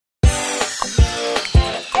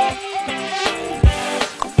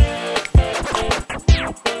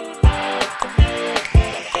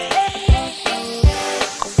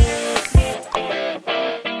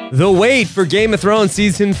The wait for Game of Thrones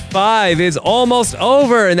Season 5 is almost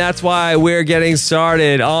over, and that's why we're getting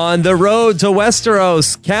started on the road to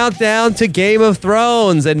Westeros, countdown to Game of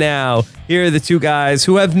Thrones. And now, here are the two guys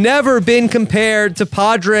who have never been compared to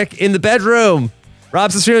Podrick in the bedroom.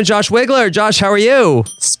 Rob Cesternino and Josh Wigler. Josh, how are you?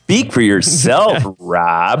 Speak for yourself,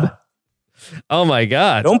 Rob. Oh, my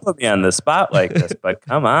God. Don't put me on the spot like this, but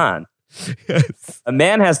come on. Yes. A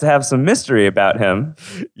man has to have some mystery about him.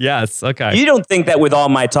 Yes, okay. You don't think that with all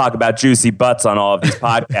my talk about juicy butts on all of these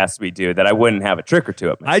podcasts we do, that I wouldn't have a trick or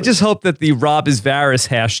two up my I just hope that the Rob is Varys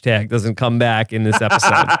hashtag doesn't come back in this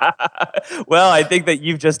episode. Well, I think that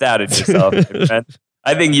you've just outed yourself, my friend.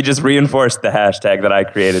 I think you just reinforced the hashtag that I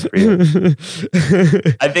created for you.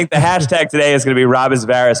 I think the hashtag today is going to be Rob is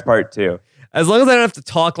Varys Part 2. As long as I don't have to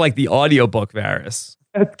talk like the audiobook Varys.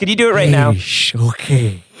 Can you do it right now?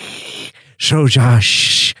 Okay. So,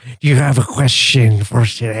 Josh, do you have a question for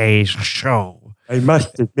today's show? I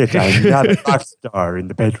must admit, I'm not a rock star in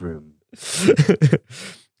the bedroom.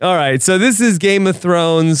 All right, so this is Game of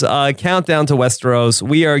Thrones Countdown to Westeros.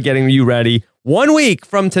 We are getting you ready. 1 week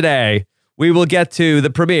from today, we will get to the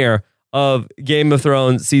premiere of Game of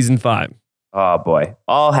Thrones Season 5. Oh, boy.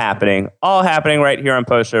 All happening right here on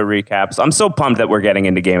Post Show Recaps. I'm so pumped that we're getting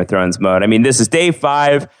into Game of Thrones mode. I mean, this is day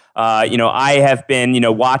 5. I have been,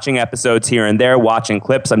 watching episodes here and there, watching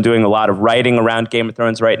clips. I'm doing a lot of writing around Game of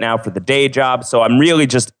Thrones right now for the day job. So I'm really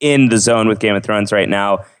just in the zone with Game of Thrones right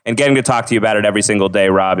now. And getting to talk to you about it every single day,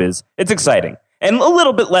 Rob, it's exciting. And a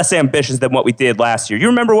little bit less ambitious than what we did last year. You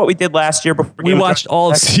remember what we did last year? Before We watched all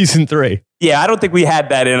of Season 3. Yeah, I don't think we had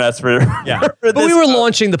that in us for But we were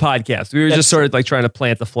launching the podcast. We were just sort of like trying to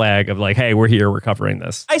plant the flag of like, hey, we're here, we're covering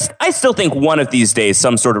this. I still think one of these days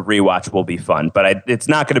some sort of rewatch will be fun, but it's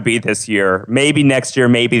not going to be this year. Maybe next year,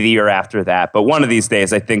 maybe the year after that. But one of these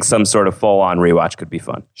days, I think some sort of full-on rewatch could be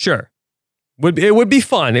fun. Sure. It would be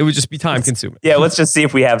fun. It would just be time consuming. Yeah, let's just see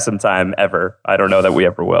if we have some time ever. I don't know that we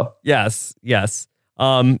ever will. Yes. It's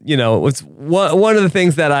one of the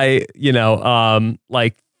things that I,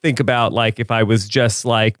 think about, like, if I was just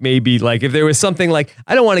like, maybe like if there was something like,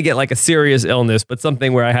 I don't want to get like a serious illness, but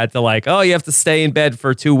something where I had to like, oh, you have to stay in bed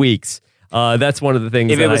for 2 weeks. That's one of the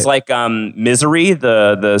things. If it was like Misery,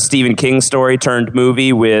 the Stephen King story turned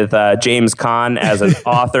movie with James Caan as an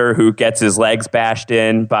author who gets his legs bashed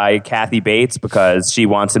in by Kathy Bates because she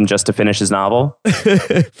wants him just to finish his novel.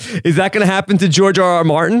 Is that going to happen to George R.R.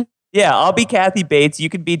 Martin? Yeah, I'll be Kathy Bates. You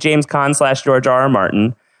could be James Caan / George R.R.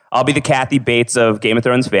 Martin. I'll be the Kathy Bates of Game of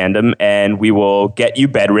Thrones fandom, and we will get you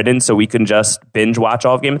bedridden so we can just binge watch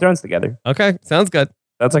all of Game of Thrones together. Okay, sounds good.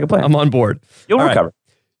 That's like a plan. I'm on board. You'll all recover. Right.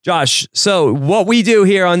 Josh, so what we do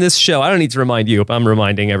here on this show, I don't need to remind you, but I'm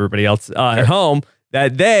reminding everybody else at home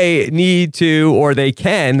that they need to, or they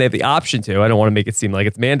have the option to, I don't want to make it seem like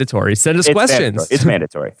it's mandatory, send us questions. It's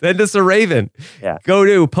mandatory. Send us a raven. Yeah. Go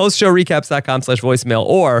to postshowrecaps.com/voicemail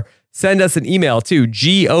or send us an email to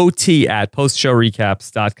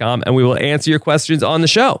got@postshowrecaps.com and we will answer your questions on the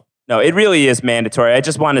show. No, it really is mandatory. I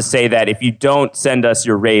just want to say that if you don't send us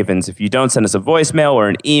your ravens, if you don't send us a voicemail or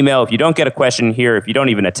an email, if you don't get a question here, if you don't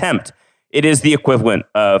even attempt, it is the equivalent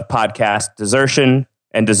of podcast desertion,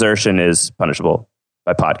 and desertion is punishable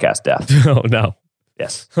by podcast death. Oh, no.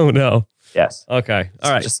 Yes. Oh, no. Yes. Okay.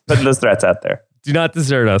 All right. Just putting those threats out there. Do not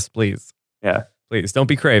desert us, please. Yeah. Please, don't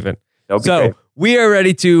be craven. Don't be craven. We are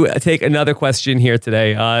ready to take another question here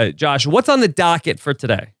today. Josh, what's on the docket for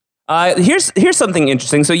today? Here's something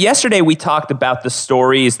interesting. So yesterday we talked about the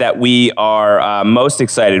stories that we are most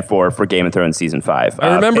excited for Game of Thrones Season 5.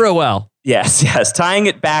 I remember it well. Yes. Tying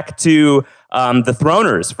it back to the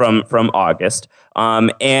Throners from August.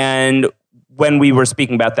 And when we were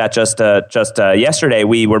speaking about that just yesterday,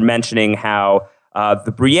 we were mentioning how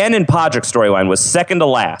the Brienne and Podrick storyline was second to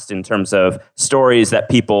last in terms of stories that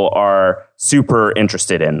people are super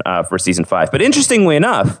interested in for Season 5. But interestingly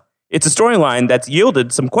enough, it's a storyline that's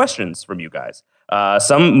yielded some questions from you guys.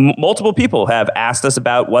 Multiple people have asked us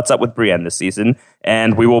about what's up with Brienne this season,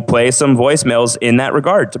 and we will play some voicemails in that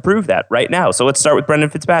regard to prove that right now. So let's start with Brendan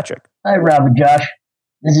Fitzpatrick. Hi, Rob and Josh.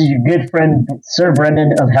 This is your good friend, Sir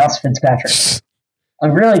Brendan of House Fitzpatrick.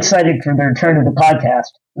 I'm really excited for the return of the podcast,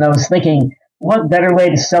 and I was thinking, what better way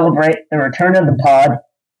to celebrate the return of the pod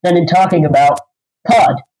than in talking about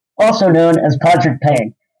Pod, also known as Podrick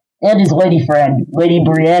Payne, and his lady friend, Lady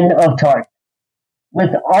Brienne of Tarth.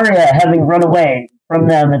 With Arya having run away from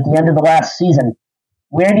them at the end of the last season,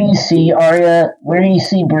 where do you see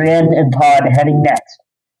Brienne and Pod heading next?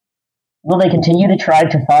 Will they continue to try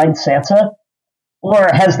to find Sansa?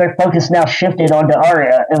 Or has their focus now shifted onto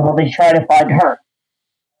Arya, and will they try to find her?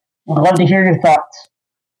 Would love to hear your thoughts.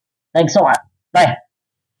 Thanks a lot. Bye.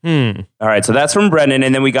 All right, so that's from Brendan,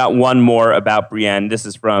 and then we got one more about Brienne. This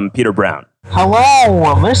is from Peter Brown.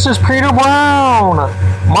 Hello, this is Peter Brown.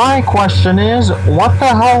 My question is, what the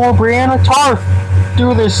hell will Brianna Tarth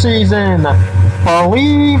do this season?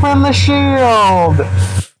 Believe in the shield.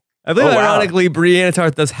 I believe, ironically, Brianna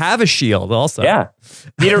Tarth does have a shield also. Yeah.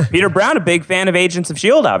 Peter Brown, a big fan of Agents of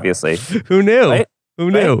S.H.I.E.L.D., obviously. Who knew? Right? Who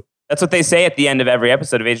knew? Right? That's what they say at the end of every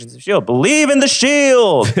episode of Agents of S.H.I.E.L.D. Believe in the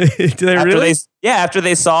shield. Do they really? After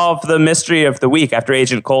they solve the mystery of the week, after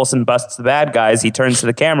Agent Coulson busts the bad guys, he turns to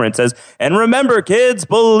the camera and says, and remember, kids,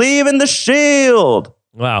 believe in the shield.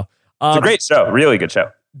 Wow. It's a great show. Really good show.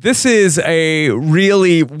 This is a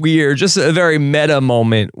really weird, just a very meta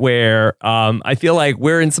moment where I feel like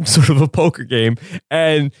we're in some sort of a poker game,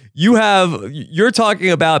 and you're talking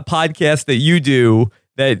about podcasts that you do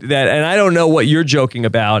that, and I don't know what you're joking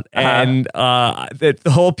about, and that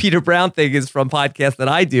the whole Peter Brown thing is from podcasts that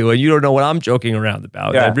I do, and you don't know what I'm joking around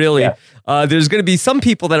about. Yeah, there's going to be some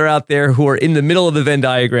people that are out there who are in the middle of the Venn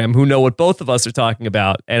diagram who know what both of us are talking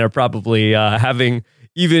about, and are probably having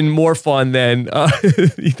even more fun than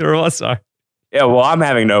either of us are. Yeah, well, I'm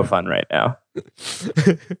having no fun right now.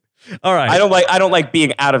 All right. I don't like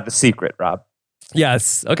being out of the secret, Rob.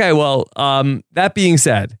 Yes. Okay. Well, that being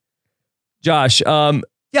said, Josh,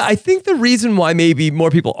 I think the reason why maybe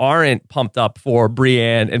more people aren't pumped up for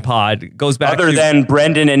Brienne and Pod goes back other than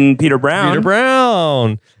Brendan and Peter Brown. Peter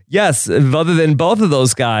Brown. Yes. Other than both of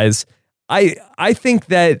those guys, I think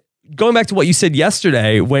that going back to what you said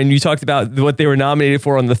yesterday when you talked about what they were nominated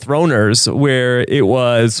for on the Throners, where it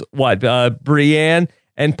was Brienne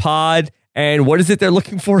and Pod, and what is it they're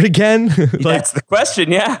looking for again? That's the question.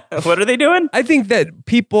 Yeah, what are they doing? I think that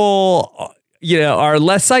people, are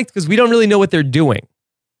less psyched because we don't really know what they're doing.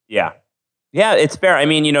 Yeah, it's fair. I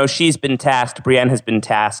mean, Brienne has been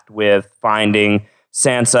tasked with finding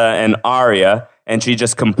Sansa and Arya. And she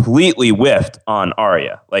just completely whiffed on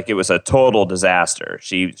Arya. Like, it was a total disaster.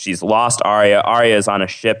 She's lost Arya. Arya is on a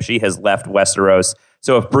ship. She has left Westeros.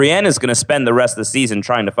 So if Brienne is going to spend the rest of the season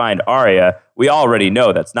trying to find Arya, we already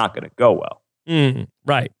know that's not going to go well.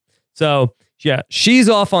 Right. So, yeah, she's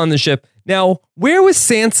off on the ship. Now, where was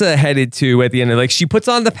Sansa headed to at the end? She puts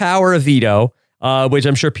on the power of veto, which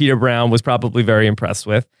I'm sure Peter Brown was probably very impressed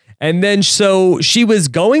with. And then, so she was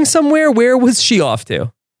going somewhere. Where was she off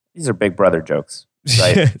to? These are Big Brother jokes,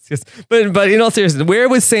 right? Yes. But in all seriousness, where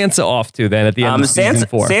was Sansa off to then at the end of season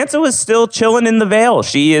 4? Sansa was still chilling in the Vale.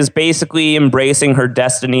 She is basically embracing her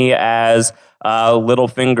destiny as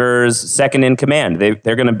Littlefinger's second in command. They're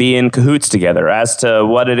going to be in cahoots together. As to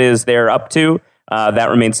what it is they're up to, that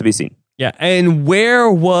remains to be seen. Yeah, and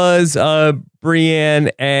where was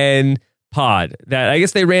Brienne and Pod? That I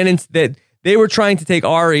guess they ran into that. They were trying to take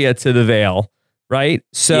Arya to the Vale. Right.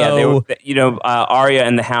 So, Arya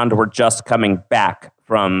and the Hound were just coming back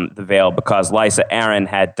from the Vale because Lysa Arryn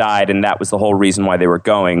had died, and that was the whole reason why they were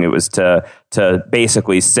going. It was to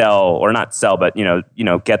basically sell, or not sell, but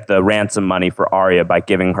get the ransom money for Arya by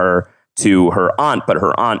giving her to her aunt. But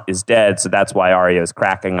her aunt is dead, so that's why Arya is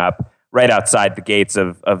cracking up right outside the gates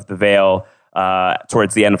of the Vale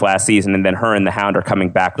towards the end of last season, and then her and the Hound are coming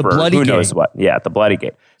back for who knows what. Yeah, the Bloody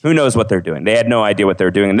Gate. Who knows what they're doing? They had no idea what they're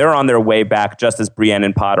doing, and they're on their way back just as Brienne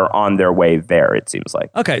and Pod are on their way there, it seems like.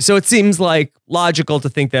 Okay, so it seems like logical to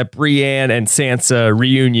think that Brienne and Sansa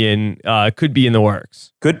reunion could be in the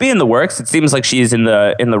works. Could be in the works. It seems like she's in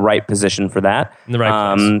the right position for that. In the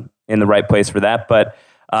right place. In the right place for that, but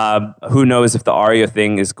who knows if the Arya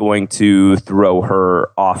thing is going to throw her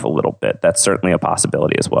off a little bit. That's certainly a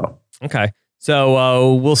possibility as well. Okay.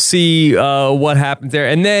 So we'll see what happens there.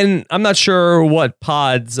 And then I'm not sure what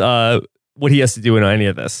Pod's, what he has to do in any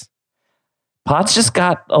of this. Pod's just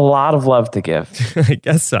got a lot of love to give. I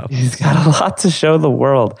guess so. He's got a lot to show the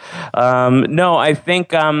world. No, I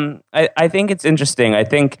think I think it's interesting. I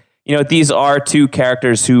think, these are two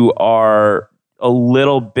characters who are a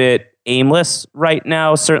little bit aimless right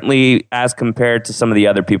now, certainly as compared to some of the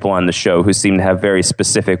other people on the show who seem to have very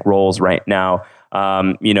specific roles right now.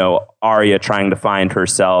 Arya trying to find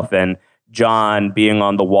herself, and Jon being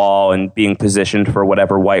on the wall and being positioned for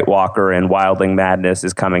whatever White Walker and Wildling madness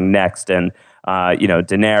is coming next. And,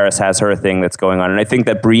 Daenerys has her thing that's going on. And I think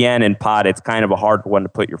that Brienne and Pod, it's kind of a hard one to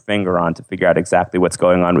put your finger on to figure out exactly what's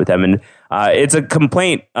going on with them. And it's a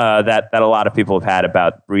complaint that a lot of people have had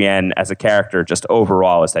about Brienne as a character just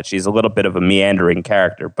overall, is that she's a little bit of a meandering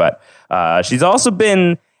character. But she's also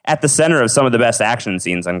been at the center of some of the best action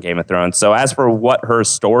scenes on Game of Thrones. So as for what her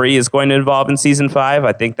story is going to involve in season 5,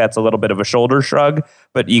 I think that's a little bit of a shoulder shrug.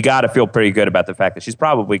 but you got to feel pretty good about the fact that she's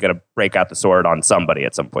probably going to break out the sword on somebody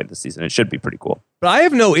at some point this season. It should be pretty cool. But I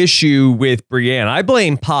have no issue with Brienne. I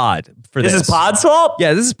blame Pod for this. This is Pod's fault?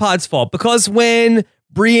 Yeah, this is Pod's fault because when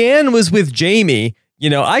Brienne was with Jamie,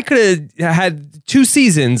 I could have had 2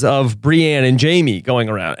 seasons of Brienne and Jamie going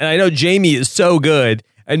around. And I know Jamie is so good,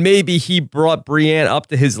 and maybe he brought Brienne up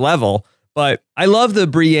to his level. But I love the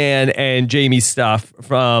Brienne and Jamie stuff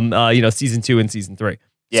from season 2 and season 3.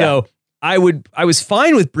 Yeah. So I was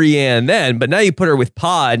fine with Brienne then, but now you put her with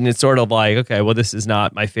Pod, and it's sort of like, okay, well, this is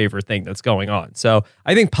not my favorite thing that's going on. So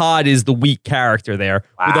I think Pod is the weak character there,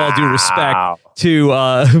 with all due respect to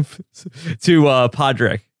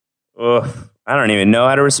Podrick. Ugh, I don't even know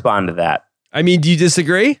how to respond to that. I mean, do you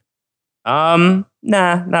disagree?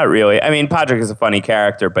 Nah, not really. I mean, Podrick is a funny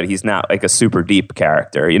character, but he's not like a super deep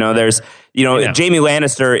character. Jamie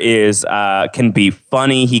Lannister can be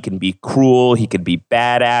funny. He can be cruel. He can be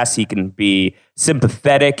badass. He can be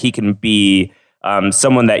sympathetic. He can be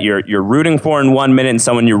someone that you're rooting for in one minute and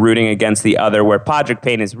someone you're rooting against the other. Where Podrick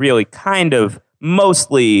Payne is really kind of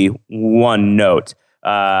mostly one note.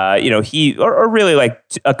 Or really like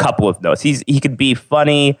a couple of notes. He could be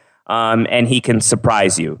funny. And he can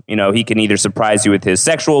surprise you. He can either surprise you with his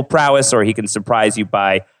sexual prowess or he can surprise you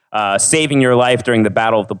by saving your life during the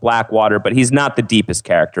Battle of the Blackwater, but he's not the deepest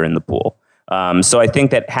character in the pool. So I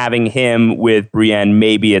think that having him with Brienne,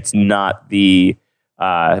 maybe it's not the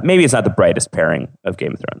brightest pairing of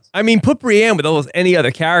Game of Thrones. I mean, put Brienne with almost any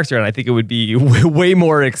other character, and I think it would be way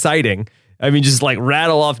more exciting. I mean, just like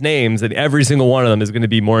rattle off names, and every single one of them is going to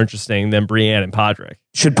be more interesting than Brienne and Podrick.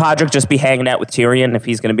 Should Podrick just be hanging out with Tyrion if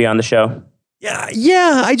he's going to be on the show?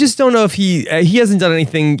 Yeah. I just don't know if he hasn't done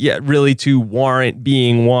anything yet really to warrant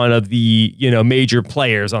being one of the major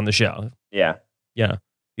players on the show. Yeah.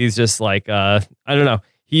 He's just like I don't know.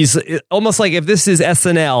 He's almost like if this is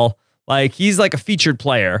SNL, like he's like a featured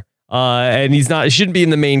player, and he shouldn't be in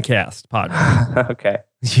the main cast. Podrick. Okay.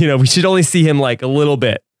 We should only see him like a little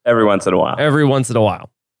bit. Every once in a while.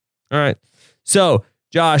 All right. So,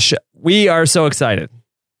 Josh, we are so excited.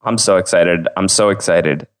 I'm so excited. I'm so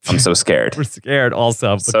scared. We're scared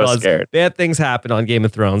also because bad things happen on Game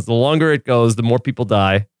of Thrones. The longer it goes, the more people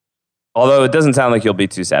die. Although it doesn't sound like you'll be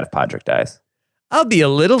too sad if Podrick dies. I'll be a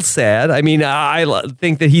little sad. I mean, I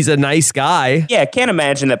think that he's a nice guy. Yeah, can't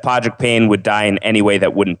imagine that Podrick Payne would die in any way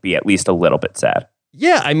that wouldn't be at least a little bit sad.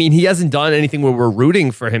 Yeah, I mean, he hasn't done anything where we're rooting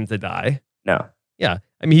for him to die. No. Yeah.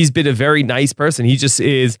 I mean, he's been a very nice person. He just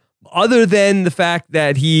is, other than the fact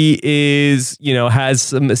that he is, has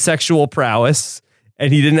some sexual prowess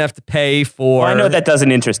and he didn't have to pay for... Well, I know that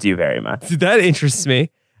doesn't interest you very much. That interests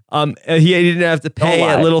me. He didn't have to pay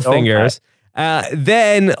at Littlefinger's.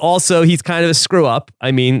 Then also he's kind of a screw up.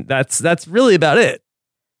 I mean, that's really about it.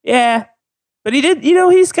 Yeah. But he did,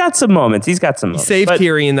 he's got some moments. He saved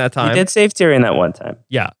Tyrion that time. He did save Tyrion that one time.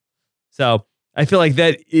 Yeah. So... I feel like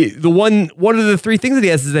that one of the 3 things that he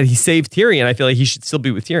has is that he saved Tyrion. I feel like he should still be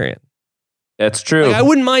with Tyrion. That's true. Like, I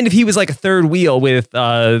wouldn't mind if he was like a third wheel with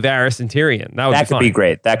Varys and Tyrion. That could be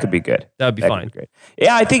great. That could be good. That would be fine. Great.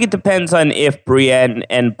 Yeah, I think it depends on if Brienne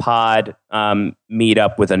and Pod meet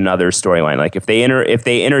up with another storyline. Like if they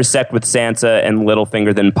intersect with Sansa and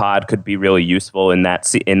Littlefinger, then Pod could be really useful in that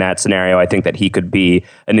scenario. I think that he could be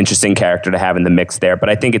an interesting character to have in the mix there. But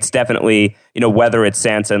I think it's definitely whether it's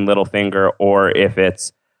Sansa and Littlefinger or if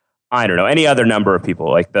it's I don't know, any other number of people,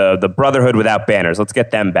 like the Brotherhood without banners. Let's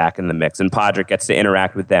get them back in the mix, and Podrick gets to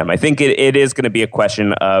interact with them. I think it is going to be a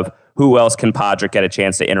question of who else can Podrick get a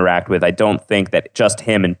chance to interact with. I don't think that just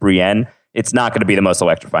him and Brienne, it's not going to be the most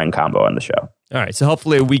electrifying combo on the show. All right, so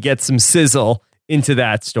hopefully we get some sizzle into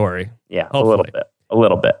that story. Yeah, hopefully. A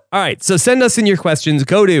little bit. All right, so send us in your questions.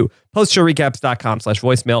 Go to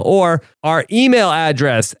postshowrecaps.com/voicemail or our email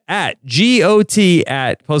address at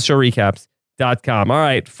got@postshowrecaps.com. All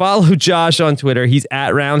right, follow Josh on Twitter. He's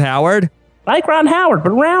at Round Howard. Like Ron Howard,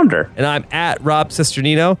 but rounder. And I'm at Rob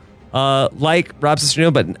Cesternino. Like Rob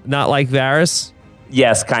Cesternino, but not like Varys.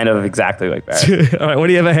 Yes, kind of exactly like Varys. All right, what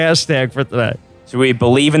do you have a hashtag for today? Should we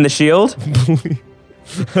believe in the shield?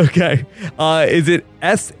 Okay. Is it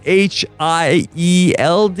SHIELD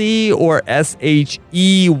or SHEYLD?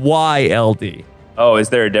 Oh, is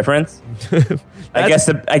there a difference? I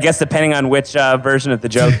guess depending on which version of the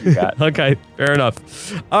joke you got. Okay, fair enough.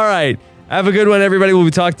 All right. Have a good one, everybody. We'll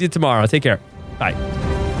be talking to you tomorrow. Take care. Bye.